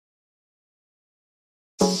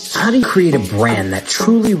How do you create a brand that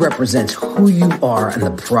truly represents who you are and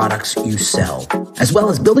the products you sell, as well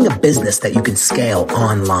as building a business that you can scale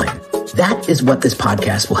online? That is what this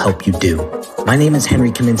podcast will help you do. My name is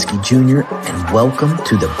Henry Kaminski Jr., and welcome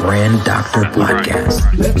to the Brand Doctor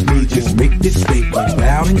Podcast. Let me just make this statement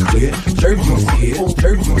loud and clear. Jersey's here,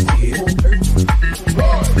 Jersey's here. 1,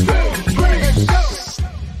 2, 3, go!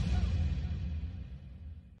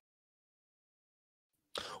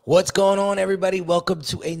 What's going on, everybody? Welcome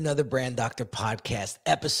to another Brand Doctor Podcast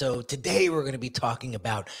episode. Today, we're going to be talking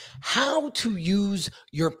about how to use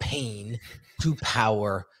your pain to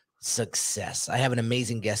power success. I have an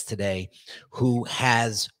amazing guest today who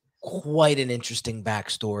has quite an interesting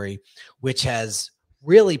backstory, which has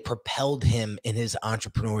really propelled him in his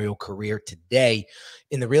entrepreneurial career today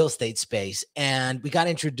in the real estate space. And we got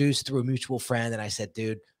introduced through a mutual friend, and I said,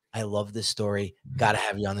 dude, I love this story. Got to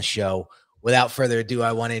have you on the show. Without further ado,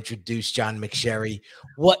 I want to introduce John McSherry.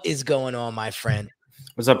 What is going on, my friend?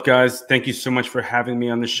 What's up, guys? Thank you so much for having me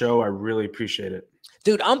on the show. I really appreciate it.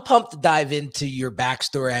 Dude, I'm pumped to dive into your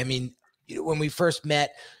backstory. I mean, when we first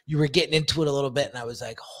met, you were getting into it a little bit, and I was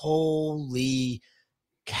like, holy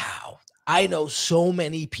cow. I know so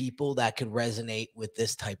many people that could resonate with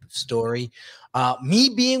this type of story, me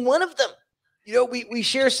being one of them. You know, we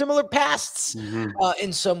share similar pasts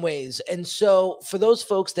in some ways. And so for those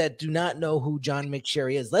folks that do not know who John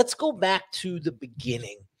McSherry is, let's go back to the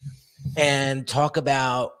beginning and talk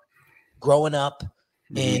about growing up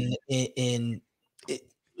in New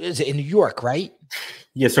York, right?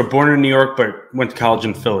 Yeah, so born in New York, but went to college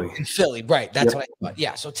in Philly. In Philly, right. That's what I thought.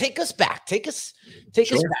 Yeah, so take us back. Take us back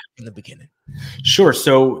from the beginning. Sure.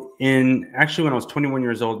 So when I was 21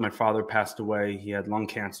 years old, my father passed away. He had lung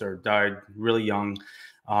cancer, died really young.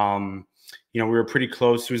 We were pretty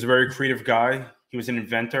close. He was a very creative guy. He was an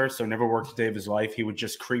inventor, so never worked a day of his life. He would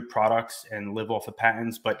just create products and live off of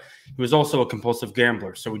patents, but he was also a compulsive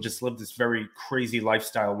gambler. So we just lived this very crazy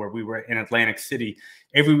lifestyle where we were in Atlantic City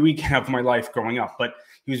every weekend of my life growing up. But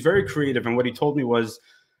he was very creative, and what he told me was,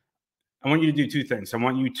 I want you to do two things. I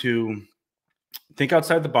want you to think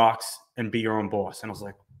outside the box and be your own boss. And I was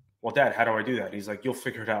like, well, Dad, how do I do that? He's like, you'll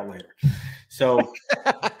figure it out later. So,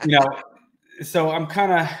 so I'm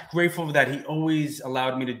kind of grateful that he always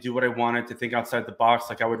allowed me to do what I wanted, to think outside the box.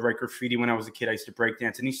 Like I would write graffiti when I was a kid. I used to break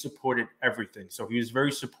dance, and he supported everything. So he was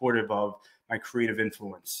very supportive of my creative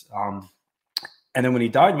influence. And then when he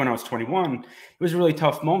died when I was 21, it was a really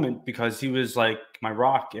tough moment because he was like my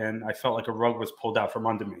rock, and I felt like a rug was pulled out from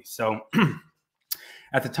under me. So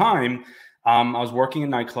at the time, I was working in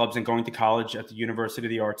nightclubs and going to college at the University of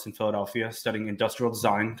the Arts in Philadelphia, studying industrial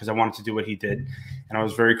design because I wanted to do what he did. And I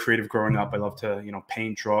was very creative growing up. I love to,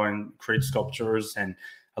 paint, draw, and create sculptures, and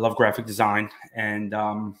I love graphic design. And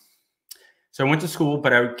so I went to school,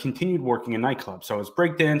 but I continued working in nightclubs. So I was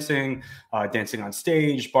breakdancing, dancing on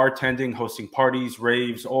stage, bartending, hosting parties,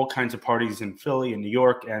 raves, all kinds of parties in Philly and New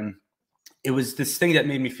York. And it was this thing that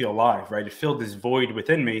made me feel alive, right? It filled this void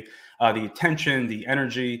within me, the attention, the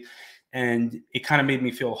energy, and it kind of made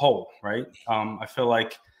me feel whole, right? I feel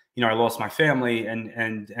like, I lost my family,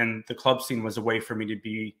 and the club scene was a way for me to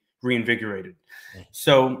be reinvigorated.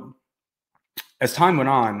 So as time went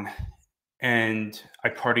on, and I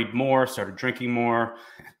partied more, started drinking more,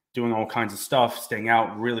 doing all kinds of stuff, staying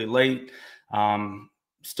out really late.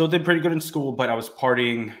 Still did pretty good in school, but I was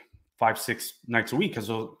partying 5-6 nights a week because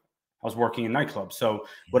I was working in nightclubs. So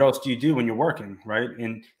what else do you do when you're working, right?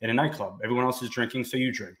 In a nightclub, everyone else is drinking, so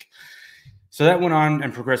you drink. So that went on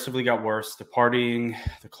and progressively got worse. The partying,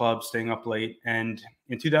 the club, staying up late. And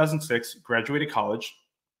in 2006, graduated college.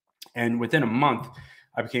 And within a month,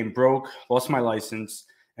 I became broke, lost my license,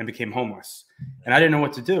 and became homeless. And I didn't know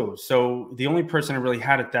what to do. So the only person I really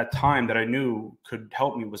had at that time that I knew could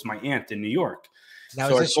help me was my aunt in New York. Now,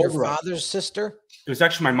 so is this your father's sister? It was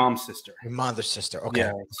actually my mom's sister. Your mother's sister. Okay.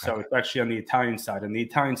 Yeah. So it's actually on the Italian side. And the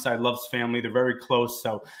Italian side loves family. They're very close.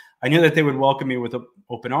 So I knew that they would welcome me with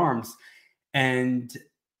open arms. And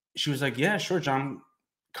she was like, yeah, sure, John,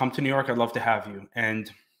 come to New York. I'd love to have you.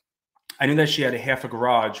 And I knew that she had half a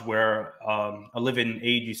garage where a live-in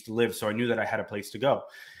aide used to live. So I knew that I had a place to go.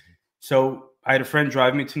 So I had a friend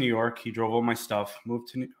drive me to New York. He drove all my stuff,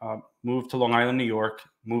 moved to Long Island, New York,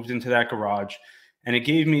 moved into that garage. And it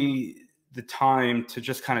gave me the time to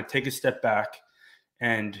just kind of take a step back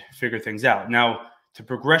and figure things out. Now, the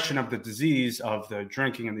progression of the disease of the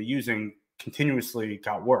drinking and the using continuously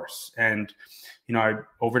got worse. And, I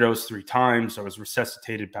overdosed 3 times. I was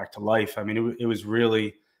resuscitated back to life. I mean, it was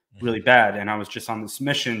really, really bad. And I was just on this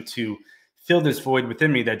mission to fill this void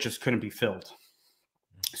within me that just couldn't be filled.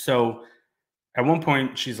 So at one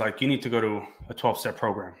point, she's like, you need to go to a 12-step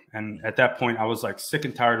program. And at that point, I was like sick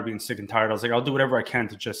and tired of being sick and tired. I was like, I'll do whatever I can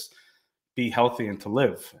to just be healthy and to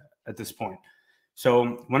live at this point.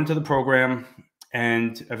 So went into the program,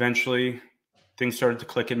 and eventually things started to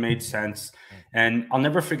click and made sense. And I'll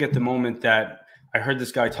never forget the moment that I heard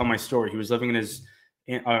this guy tell my story. He was living in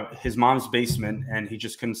his mom's basement, and he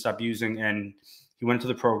just couldn't stop using. And he went to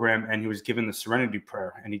the program, and he was given the Serenity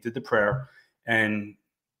Prayer, and he did the prayer, and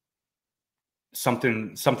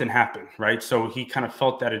something happened, right? So he kind of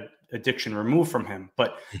felt that addiction removed from him,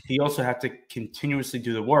 but he also had to continuously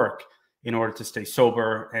do the work in order to stay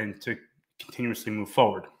sober and to continuously move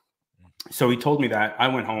forward. So he told me that. I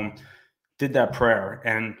went home, did that prayer,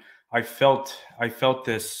 and I felt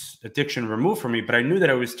this addiction removed from me, but I knew that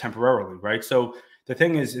it was temporarily, right? So the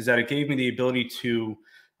thing is that it gave me the ability to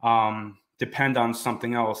depend on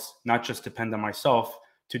something else, not just depend on myself,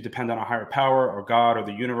 to depend on a higher power or God or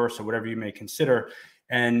the universe or whatever you may consider.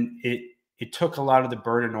 And it took a lot of the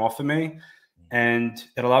burden off of me, and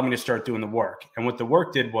it allowed me to start doing the work. And what the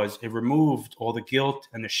work did was it removed all the guilt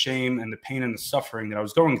and the shame and the pain and the suffering that I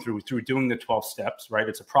was going through doing the 12 steps, right?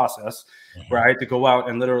 It's a process where I had to go out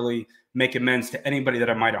and literally make amends to anybody that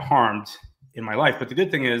I might have harmed in my life. But the good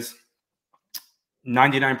thing is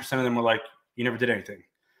 99% of them were like, you never did anything,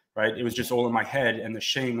 right? It was just all in my head, and the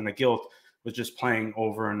shame and the guilt was just playing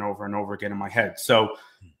over and over and over again in my head. So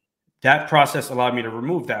that process allowed me to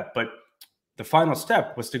remove that. But the final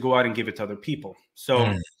step was to go out and give it to other people. So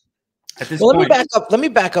at this point, let me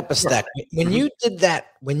back up a step. When you did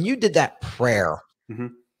that prayer,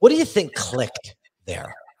 what do you think clicked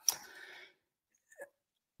there?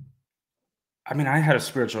 I mean, I had a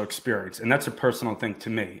spiritual experience, and that's a personal thing to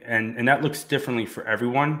me. And that looks differently for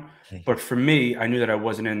everyone. But for me, I knew that I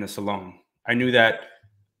wasn't in this alone. I knew that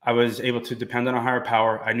I was able to depend on a higher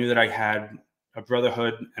power. I knew that I had a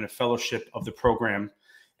brotherhood and a fellowship of the program,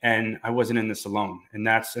 and I wasn't in this alone. And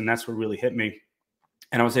that's what really hit me.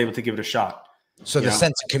 And I was able to give it a shot. So the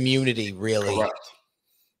sense of community really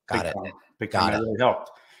got it. That really helped.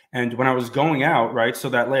 And when I was going out, right, so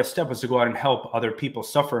that last step was to go out and help other people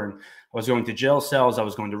suffering. I was going to jail cells. I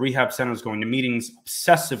was going to rehab centers, going to meetings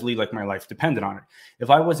obsessively, like my life depended on it. If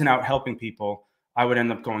I wasn't out helping people, I would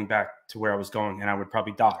end up going back to where I was going, and I would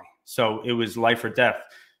probably die. So it was life or death.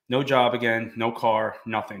 No job again, no car,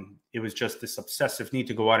 nothing. It was just this obsessive need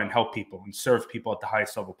to go out and help people and serve people at the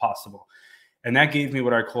highest level possible. And that gave me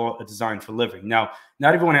what I call a design for living. Now,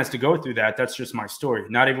 not everyone has to go through that. That's just my story.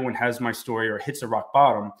 Not everyone has my story or hits a rock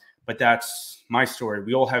bottom, but that's my story.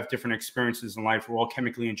 We all have different experiences in life. We're all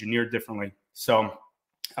chemically engineered differently. So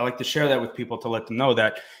I like to share that with people to let them know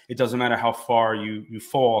that it doesn't matter how far you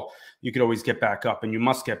fall, you could always get back up, and you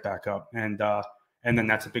must get back up. And then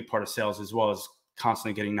that's a big part of sales, as well as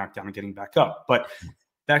constantly getting knocked down and getting back up. But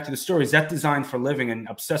back to the stories, that design for living and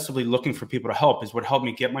obsessively looking for people to help is what helped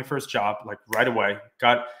me get my first job, like right away.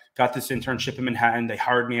 Got this internship in Manhattan. They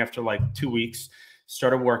hired me after like 2 weeks,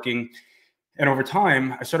 started working. And over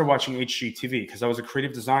time, I started watching HGTV because I was a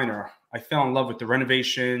creative designer. I fell in love with the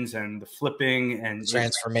renovations and the flipping and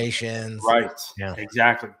transformations. Right. Yeah,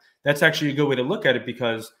 exactly. That's actually a good way to look at it,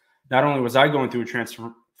 because not only was I going through a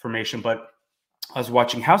transformation, but I was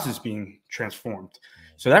watching houses being transformed.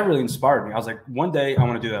 So that really inspired me. I was like, one day I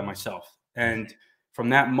want to do that myself. And from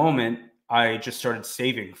that moment, I just started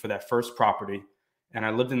saving for that first property. And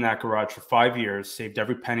I lived in that garage for 5 years, saved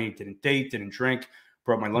every penny, didn't date, didn't drink,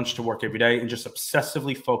 brought my lunch to work every day, and just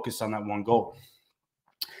obsessively focused on that one goal.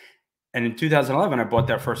 And in 2011, I bought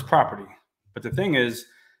that first property. But the thing is,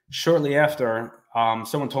 shortly after,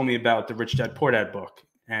 someone told me about the Rich Dad Poor Dad book.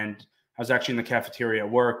 And I was actually in the cafeteria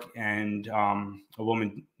at work, and a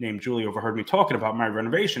woman named Julie overheard me talking about my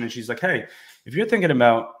renovation. And she's like, hey, if you're thinking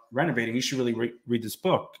about renovating, you should really read this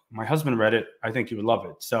book. My husband read it. I think you would love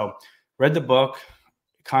it. So read the book,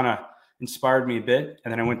 kind of inspired me a bit.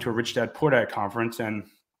 And then I went to a Rich Dad Poor Dad conference. And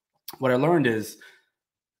what I learned is,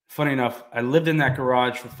 funny enough, I lived in that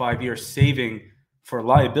garage for 5 years saving for a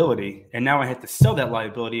liability. And now I had to sell that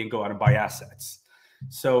liability and go out and buy assets.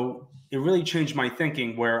 So it really changed my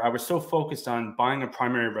thinking, where I was so focused on buying a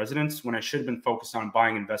primary residence when I should have been focused on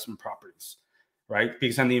buying investment properties, right?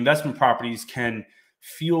 Because then the investment properties can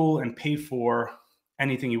fuel and pay for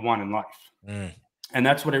anything you want in life. And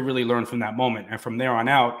that's what I really learned from that moment. And from there on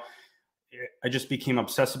out, I just became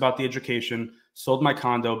obsessed about the education, sold my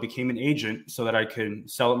condo, became an agent so that I could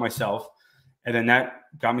sell it myself. And then that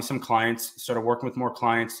got me some clients, started working with more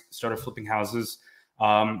clients, started flipping houses.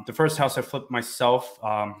 The first house I flipped myself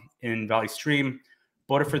in Valley Stream,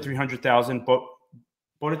 bought it for $300,000,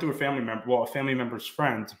 bought it through a family member, a family member's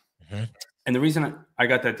friend. And the reason I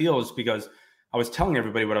got that deal is because I was telling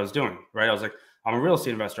everybody what I was doing, right? I was like, I'm a real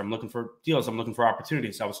estate investor. I'm looking for deals. I'm looking for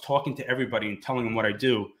opportunities. I was talking to everybody and telling them what I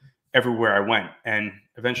do everywhere I went. And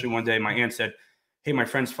eventually one day my aunt said, hey, my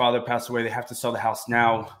friend's father passed away. They have to sell the house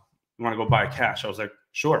now. You want to go buy cash? I was like,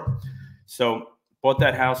 sure. So bought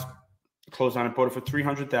that house, closed on it, bought it for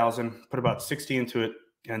 $300,000, put about 60 into it,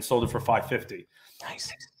 and sold it for $550.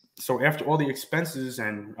 Nice. So after all the expenses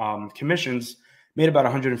and commissions, made about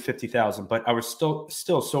 $150,000. But I was still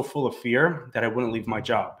so full of fear that I wouldn't leave my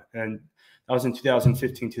job. And that was in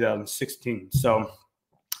 2015, 2016. So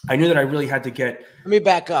I knew that I really had to get. Let me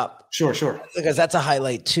back up. Sure. Because that's a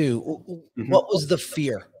highlight too. Mm-hmm. What was the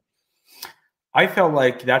fear? I felt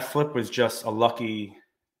like that flip was just a lucky,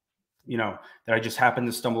 that I just happened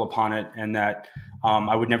to stumble upon it, and that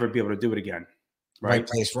I would never be able to do it again. Right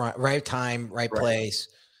place, right time, right place.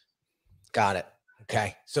 Got it.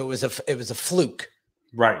 Okay. So it was a fluke.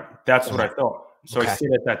 Right. That's what I thought. So I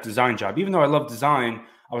stayed at that design job. Even though I love design,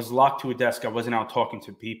 I was locked to a desk. I wasn't out talking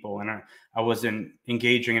to people, and I wasn't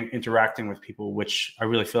engaging and interacting with people, which I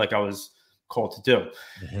really feel like I was called to do.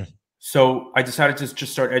 Mm-hmm. So I decided to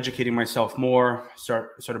just start educating myself more,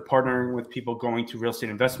 started partnering with people, going to real estate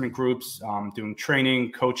investment groups, doing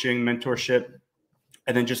training, coaching, mentorship,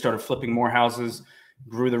 and then just started flipping more houses,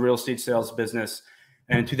 grew the real estate sales business.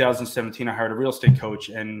 And in 2017, I hired a real estate coach,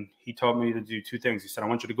 and he taught me to do two things. He said, I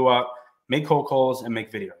want you to go out, make cold calls, and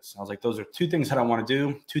make videos. I was like, those are two things that I want to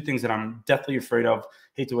do, two things that I'm deathly afraid of.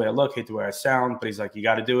 Hate the way I look, hate the way I sound, but he's like, you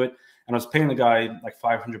got to do it. And I was paying the guy like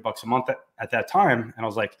 $500 a month at that time. And I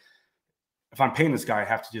was like, if I'm paying this guy, I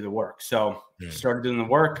have to do the work. So started doing the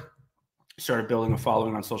work, started building a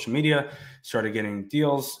following on social media, started getting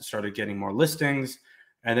deals, started getting more listings.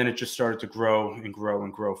 And then it just started to grow and grow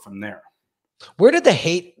and grow from there. Where did the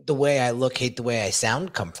hate the way I look, hate the way I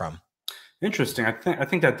sound come from? Interesting. I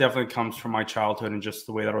think that definitely comes from my childhood and just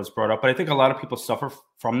the way that I was brought up. But I think a lot of people suffer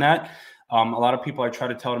from that. A lot of people I try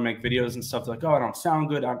to tell to make videos and stuff, they're like, oh, I don't sound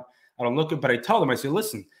good. I don't look good. But I tell them, I say,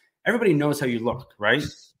 listen, everybody knows how you look, right?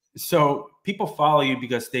 So people follow you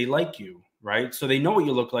because they like you, right? So they know what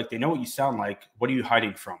you look like. They know what you sound like. What are you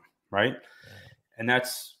hiding from, right? And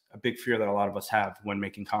that's a big fear that a lot of us have when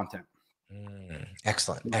making content.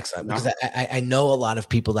 Excellent. Because I know a lot of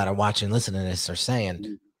people that are watching, listening to this are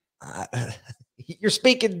saying, you're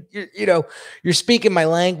speaking my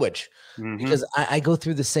language, because I go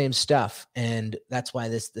through the same stuff. And that's why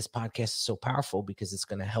this podcast is so powerful, because it's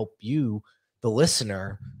going to help you, the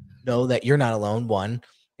listener, know that you're not alone. One,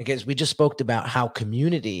 because we just spoke about how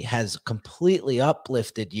community has completely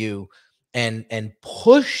uplifted you and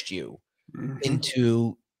pushed you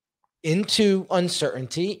into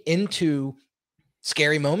uncertainty, into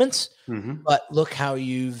scary moments. But look how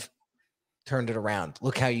you've turned it around.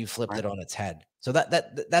 Look how you flipped it on its head. So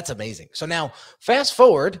that's amazing. So now fast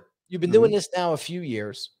forward, you've been doing this now a few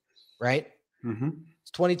years, right?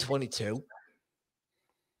 It's 2022.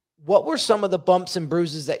 What were some of the bumps and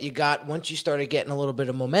bruises that you got once you started getting a little bit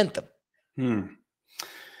of momentum?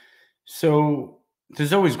 So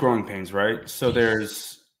there's always growing pains, right? So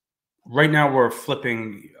right now we're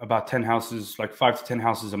flipping about 10 houses, like 5 to 10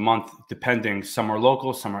 houses a month, depending. Some are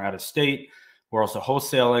local, some are out of state. We're also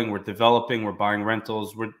wholesaling, we're developing, we're buying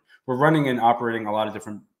rentals. We're running and operating a lot of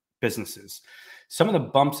different businesses. Some of the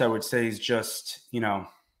bumps I would say is just,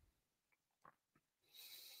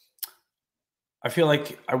 I feel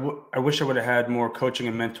like I wish I would have had more coaching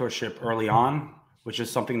and mentorship early on, which is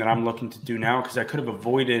something that I'm looking to do now, because I could have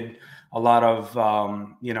avoided a lot of,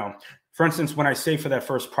 for instance, when I saved for that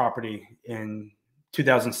first property in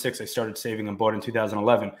 2006, I started saving and bought in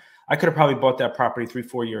 2011. I could have probably bought that property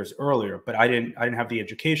 3-4 years earlier, but I didn't have the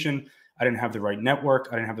education. I didn't have the right network.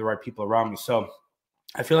 I didn't have the right people around me. So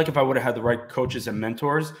I feel like if I would have had the right coaches and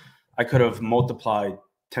mentors, I could have multiplied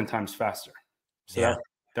 10 times faster. So that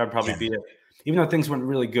would probably be it. Even though things went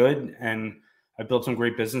really good and I built some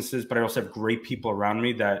great businesses, but I also have great people around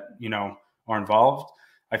me that, are involved.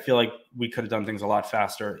 I feel like we could have done things a lot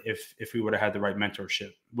faster if we would have had the right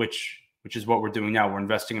mentorship, which is what we're doing now. We're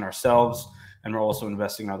investing in ourselves, and we're also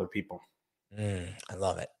investing in other people. I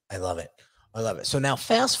love it. So now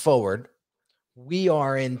fast forward, we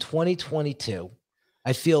are in 2022.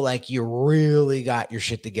 I feel like you really got your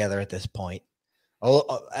shit together at this point,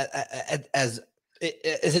 as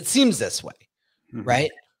it seems this way,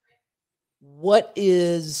 right? What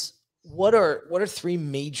are 3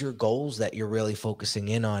 major goals that you're really focusing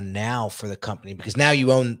in on now for the company? Because now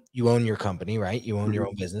you own your company, right? You own your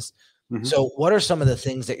own business. So what are some of the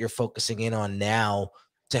things that you're focusing in on now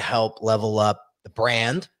to help level up the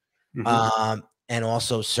brand, and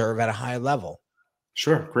also serve at a high level?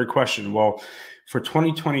 Sure. Great question. Well, for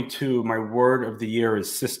 2022, my word of the year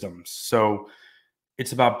is systems. So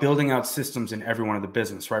it's about building out systems in every one of the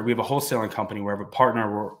business, right? We have a wholesaling company. We have a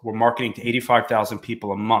partner. We're marketing to 85,000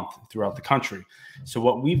 people a month throughout the country. So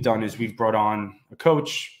what we've done is we've brought on a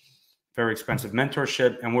coach, very expensive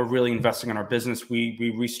mentorship, and we're really investing in our business. We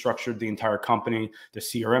restructured the entire company, the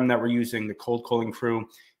CRM that we're using, the cold calling crew,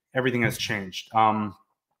 everything has changed.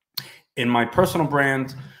 In my personal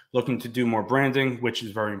brand, looking to do more branding, which is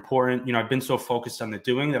very important. You know, I've been so focused on the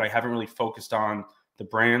doing that I haven't really focused on the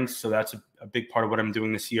brands. So that's a big part of what I'm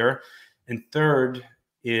doing this year. And third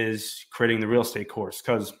is creating the real estate course,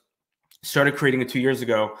 because started creating it 2 years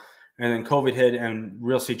ago, and then COVID hit and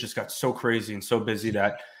real estate just got so crazy and so busy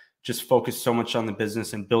that just focused so much on the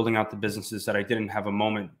business and building out the businesses that I didn't have a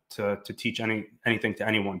moment to teach anything to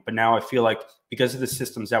anyone. But now I feel like because of the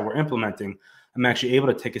systems that we're implementing, I'm actually able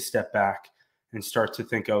to take a step back and start to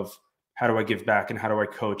think of how do I give back and how do I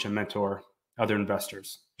coach and mentor other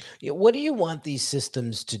investors. Yeah, what do you want these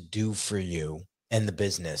systems to do for you and the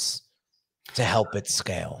business to help it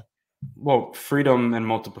scale? Well, freedom and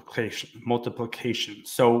multiplication.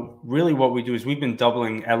 So really what we do is we've been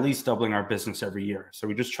at least doubling our business every year. So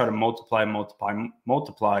we just try to multiply.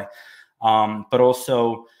 But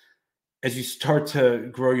also as you start to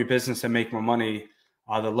grow your business and make more money,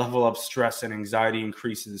 the level of stress and anxiety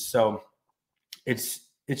increases. So it's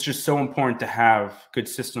just so important to have good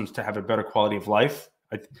systems to have a better quality of life.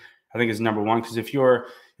 I think is number one, because if you're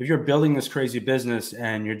building this crazy business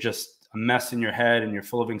and you're just a mess in your head and you're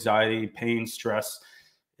full of anxiety, pain, stress,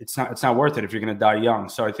 it's not worth it if you're going to die young.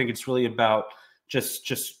 So I think it's really about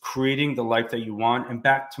just creating the life that you want. And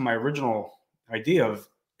back to my original idea of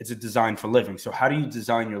it's a design for living. So how do you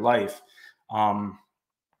design your life? And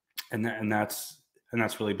that's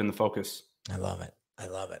really been the focus. I love it.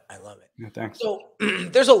 Yeah, thanks. So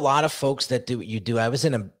there's a lot of folks that do what you do. I was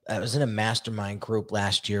in a mastermind group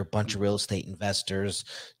last year, a bunch of real estate investors,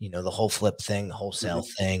 you know, the whole flip thing, the wholesale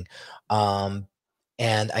thing. And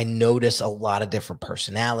I notice a lot of different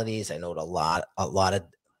personalities. I know a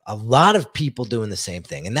lot of people doing the same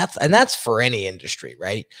thing. And that's for any industry,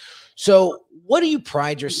 right? So what do you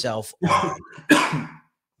pride yourself on?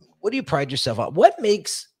 What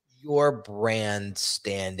makes your brand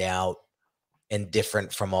stand out and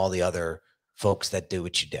different from all the other folks that do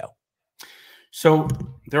what you do? So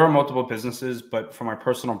there are multiple businesses, but for my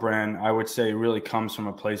personal brand, I would say it really comes from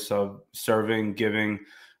a place of serving, giving,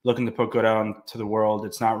 looking to put good out into the world.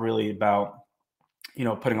 It's not really about, you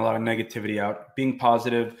know, putting a lot of negativity out, being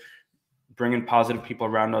positive, bringing positive people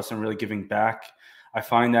around us and really giving back. I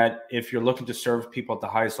find that if you're looking to serve people at the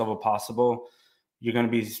highest level possible, you're going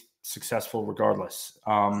to be successful regardless.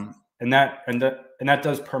 And that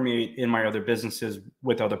does permeate in my other businesses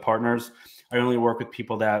with other partners. I only work with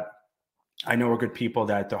people that I know are good people,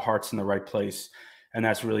 that their heart's in the right place, and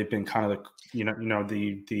that's really been kind of the.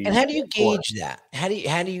 And how do you gauge that? How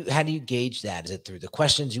do you gauge that? Is it through the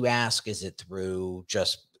questions you ask? Is it through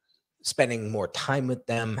just spending more time with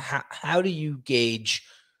them? How do you gauge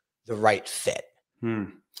the right fit?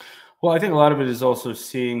 Well, I think a lot of it is also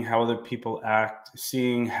seeing how other people act,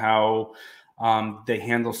 seeing how they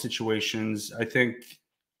handle situations. I think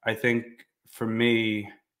for me,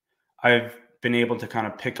 I've been able to kind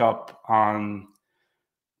of pick up on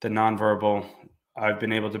the nonverbal. I've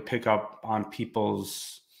been able to pick up on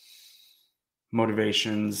people's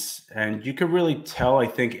motivations, and you could really tell, I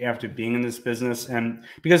think, after being in this business, and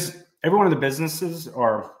because every one of the businesses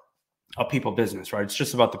are a people business, right? It's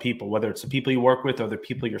just about the people, whether it's the people you work with or the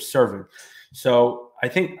people you're serving. So I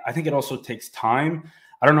think it also takes time.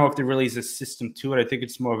 I don't know if there really is a system to it. I think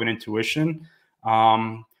it's more of an intuition.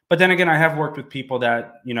 But then again, I have worked with people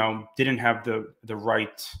that, you know, didn't have the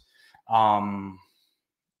right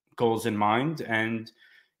goals in mind. And,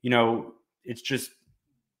 you know, it's just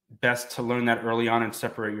best to learn that early on and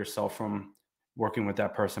separate yourself from working with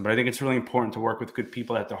that person. But I think it's really important to work with good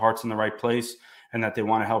people, that their heart's in the right place and that they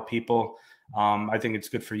want to help people. I think it's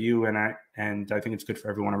good for you, and I think it's good for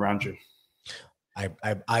everyone around you.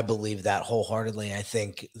 I believe that wholeheartedly. I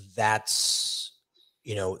think that's,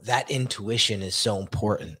 you know, that intuition is so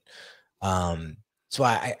important. So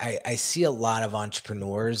I see a lot of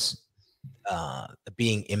entrepreneurs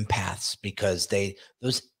being empaths, because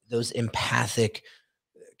those empathic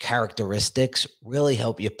characteristics really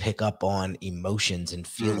help you pick up on emotions and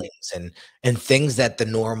feelings and things that the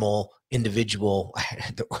normal individual,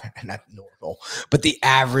 not normal, but the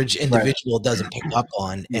average individual doesn't pick up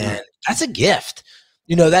on. And that's a gift.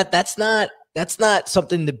 You know, that's not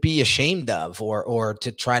something to be ashamed of or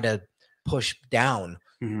to try to push down.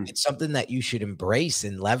 It's something that you should embrace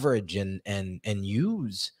and leverage and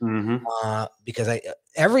use, because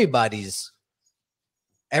everybody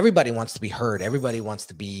wants to be heard. Everybody wants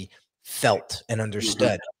to be felt and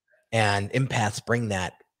understood. And empaths bring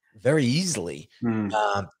that very easily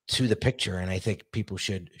to the picture. And I think people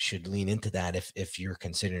should lean into that if you're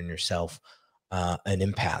considering yourself an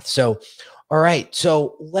empath. So, all right.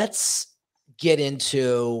 So let's get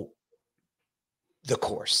into the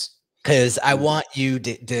course, because I want you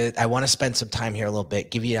I want to spend some time here a little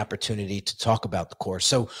bit, give you an opportunity to talk about the course.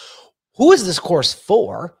 So who is this course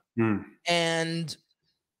for? And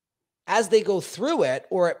as they go through it,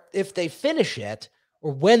 or if they finish it,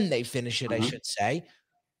 or when they finish it, I should say,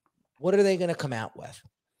 what are they going to come out with?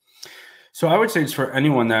 So I would say it's for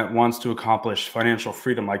anyone that wants to accomplish financial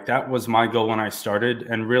freedom. Like, that was my goal when I started.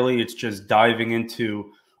 And really, it's just diving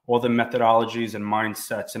into all the methodologies and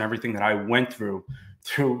mindsets and everything that I went through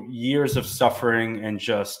years of suffering and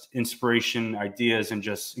just inspiration, ideas, and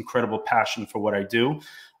just incredible passion for what I do.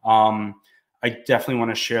 I definitely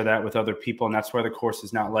want to share that with other people. And that's why the course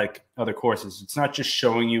is not like other courses. It's not just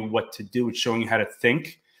showing you what to do. It's showing you how to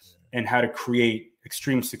think and how to create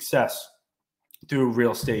extreme success through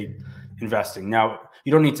real estate investing. Now,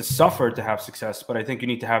 you don't need to suffer to have success, but I think you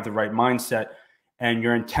need to have the right mindset, and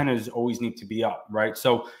your antennas always need to be up, right?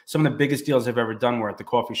 So some of the biggest deals I've ever done were at the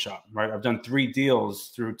coffee shop, right? I've done 3 deals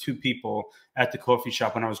through 2 people at the coffee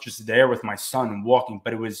shop when I was just there with my son and walking,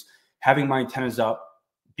 but it was having my antennas up,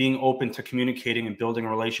 being open to communicating and building a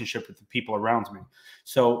relationship with the people around me.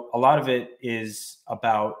 So a lot of it is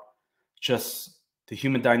about just the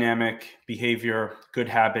human dynamic, behavior, good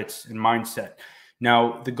habits, and mindset.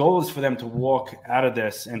 Now, the goal is for them to walk out of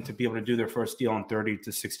this and to be able to do their first deal in 30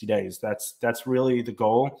 to 60 days. That's really the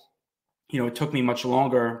goal. You know, it took me much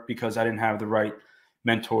longer because I didn't have the right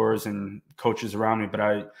mentors and coaches around me,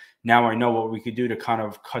 but now I know what we could do to kind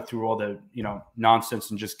of cut through all the,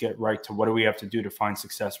 nonsense and just get right to what do we have to do to find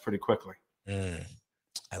success pretty quickly.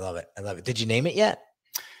 I love it. I love it. Did you name it yet?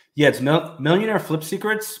 Yeah, it's Millionaire Flip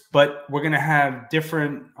Secrets, but we're going to have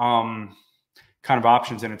different kind of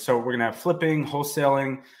options in it. So we're going to have flipping,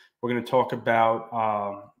 wholesaling. We're going to talk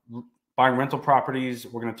about buying rental properties.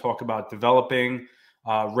 We're going to talk about developing,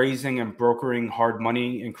 raising and brokering hard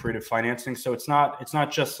money and creative financing. So it's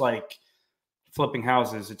not just like flipping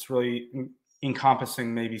houses. It's really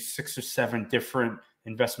encompassing maybe 6 or 7 different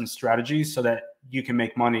investment strategies so that you can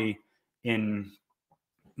make money in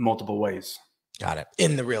multiple ways. Got it.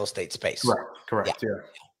 In the real estate space. Correct.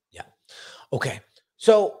 Yeah. Okay.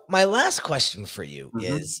 So my last question for you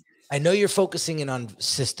is, I know you're focusing in on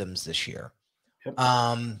systems this year. Yep.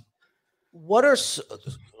 What is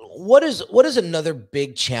another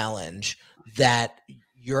big challenge that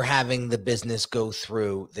you're having the business go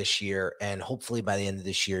through this year? And hopefully by the end of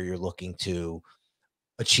this year, you're looking to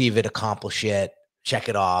achieve it, accomplish it, check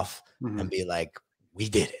it off, and be like, we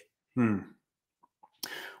did it.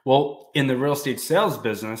 Well, in the real estate sales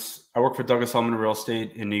business, I work for Douglas Elliman Real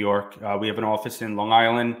Estate in New York. We have an office in Long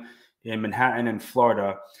Island, in Manhattan, and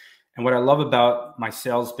Florida. And what I love about my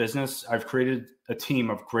sales business, I've created a team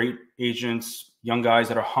of great agents, young guys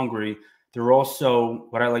that are hungry. They're also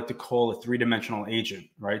what I like to call a 3-dimensional agent,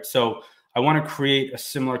 right? So I want to create a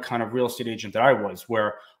similar kind of real estate agent that I was,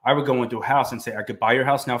 where I would go into a house and say, I could buy your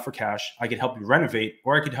house now for cash. I could help you renovate,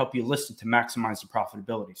 or I could help you list it to maximize the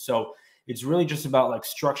profitability. So it's really just about like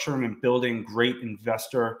structuring and building great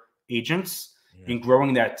investor agents and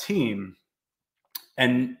growing that team.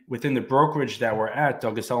 And within the brokerage that we're at,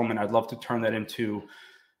 Douglas Elliman, I'd love to turn that into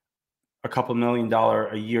a couple $1 million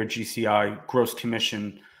a year GCI gross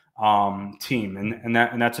commission team. And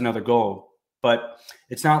that's another goal. But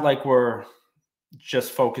it's not like we're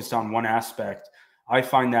just focused on one aspect. I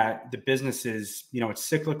find that the business is, it's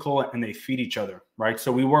cyclical and they feed each other, right? So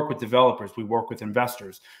we work with developers, we work with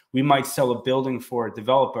investors. We might sell a building for a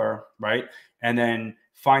developer, right? And then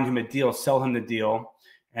find him a deal, sell him the deal,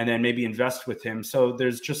 and then maybe invest with him. So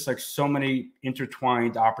there's just like so many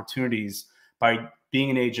intertwined opportunities by being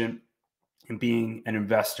an agent and being an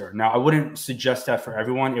investor. Now, I wouldn't suggest that for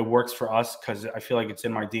everyone. It works for us because I feel like it's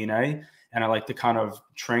in my DNA, and I like to kind of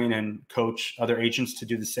train and coach other agents to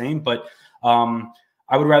do the same. But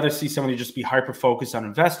I would rather see somebody just be hyper-focused on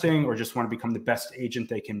investing or just want to become the best agent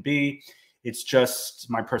they can be. It's just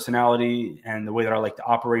my personality and the way that I like to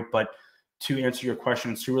operate. But to answer your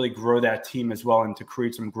question, it's to really grow that team as well and to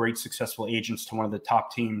create some great successful agents to one of the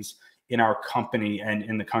top teams in our company and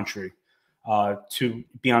in the country, to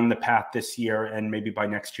be on the path this year and maybe by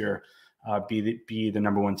next year be the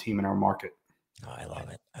 #1 team in our market. Oh, I love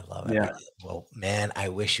it. I love it. Yeah. Well, man, I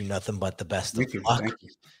wish you nothing but the best of Thank luck. you.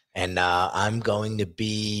 And I'm going to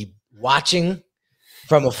be watching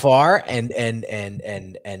from afar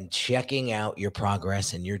and checking out your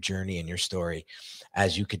progress and your journey and your story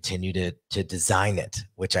as you continue to design it,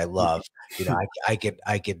 which I love. I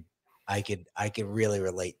could I could really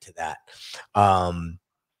relate to that.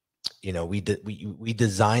 You know, we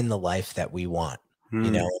design the life that we want.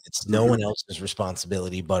 You know, it's no one else's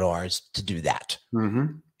responsibility but ours to do that.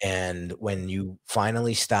 And when you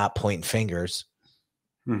finally stop pointing fingers,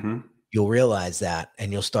 you'll realize that,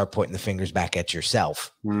 and you'll start pointing the fingers back at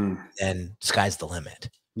yourself. And sky's the limit.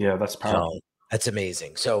 Yeah, that's powerful. That's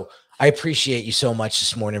amazing. So I appreciate you so much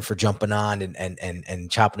this morning for jumping on and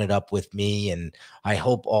chopping it up with me. And I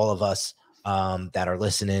hope all of us that are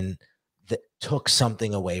listening that took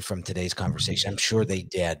something away from today's conversation. I'm sure they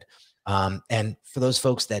did. And for those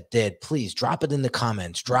folks that did, please drop it in the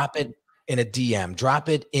comments, drop it in a DM, drop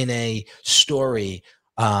it in a story,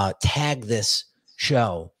 tag this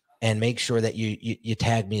show, and make sure that you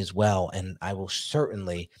tag me as well. And I will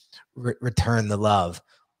certainly return the love.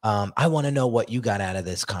 I want to know what you got out of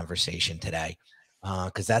this conversation today,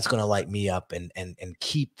 because that's going to light me up and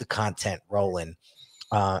keep the content rolling,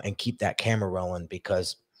 and keep that camera rolling,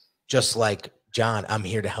 because just like John, I'm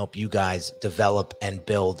here to help you guys develop and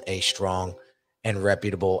build a strong and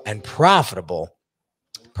reputable and profitable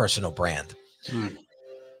personal brand.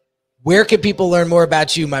 Where can people learn more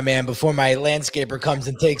about you, my man, before my landscaper comes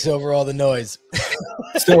and takes over all the noise?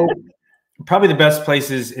 So probably the best place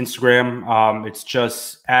is Instagram. It's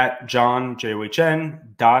just at John,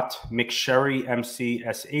 JOHN, .McSherry,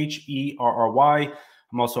 MCSHERRY.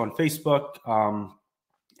 I'm also on Facebook,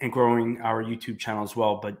 and growing our YouTube channel as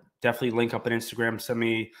well. But definitely link up on Instagram, send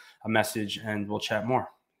me a message, and we'll chat more.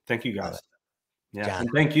 Thank you, guys. Yeah, John. And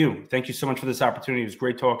thank you. Thank you so much for this opportunity. It was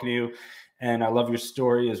great talking to you. And I love your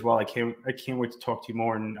story as well. I can't wait to talk to you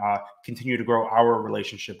more and continue to grow our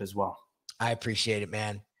relationship as well. I appreciate it,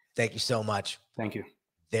 man. Thank you so much. Thank you.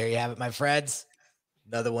 There you have it, my friends.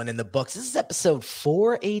 Another one in the books. This is episode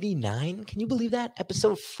 489. Can you believe that?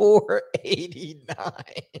 Episode 489.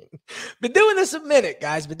 Been doing this a minute,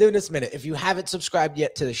 guys. Been doing this a minute. If you haven't subscribed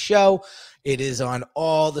yet to the show, it is on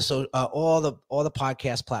all the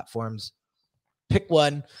podcast platforms. Pick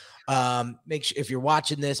one. Make sure, if you're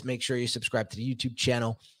watching this, make sure you subscribe to the YouTube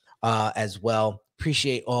channel as well.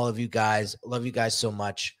 Appreciate all of you guys. Love you guys so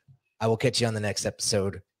much. I will catch you on the next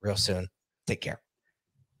episode real soon. Take care.